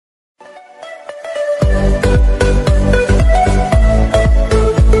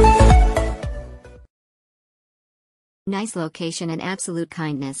Nice location and absolute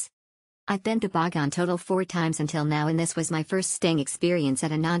kindness. I've been to Bagan total 4 times until now, and this was my first staying experience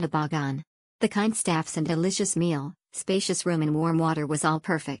at Ananta Bagan. The kind staffs and delicious meal, spacious room and warm water was all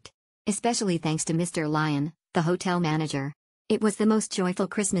perfect. Especially thanks to Mr. Lion, the hotel manager. It was the most joyful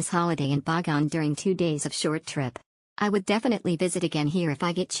Christmas holiday in Bagan during 2 days of short trip. I would definitely visit again here if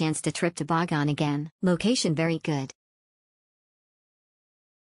I get chance to trip to Bagan again. Location very good.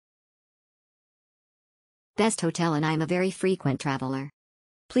 Best hotel, and I'm a very frequent traveler.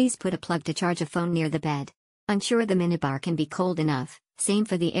 Please put a plug to charge a phone near the bed. I'm sure the minibar can be cold enough, same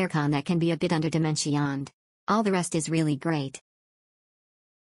for the aircon that can be a bit underdimensioned. All the rest is really great.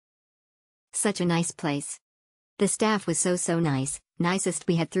 Such a nice place. The staff was so nice, nicest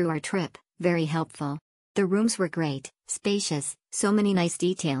we had through our trip, very helpful. The rooms were great, spacious, so many nice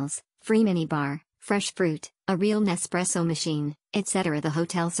details, free minibar, fresh fruit, a real Nespresso machine, etc. The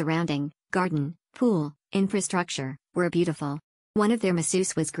hotel surrounding, garden, pool, infrastructure, were beautiful. One of their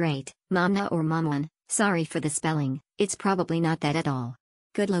masseuse was great, Mamna or Mamwan, sorry for the spelling, it's probably not that at all.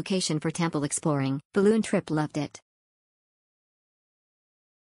 Good location for temple exploring, balloon trip, loved it.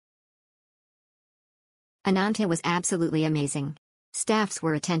 Ananta was absolutely amazing. Staffs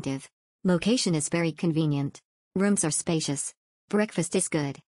were attentive. Location is very convenient. Rooms are spacious. Breakfast is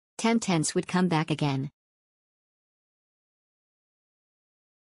good. 10/10 would come back again.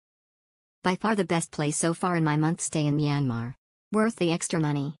 By far the best place so far in my month stay in Myanmar. Worth the extra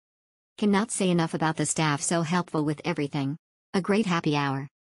money. Cannot say enough about the staff, so helpful with everything. A great happy hour.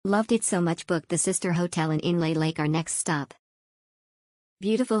 Loved it so much, booked the sister hotel in Inlay Lake our next stop.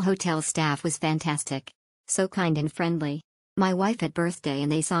 Beautiful hotel staff was fantastic. So kind and friendly. My wife had birthday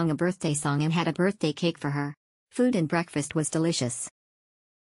and they sang a birthday song and had a birthday cake for her. Food and breakfast was delicious.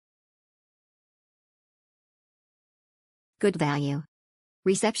 Good value.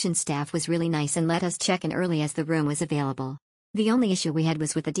 Reception staff was really nice and let us check in early as the room was available. The only issue we had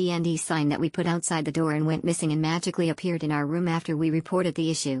was with the D&D sign that we put outside the door and went missing and magically appeared in our room after we reported the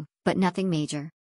issue, but nothing major.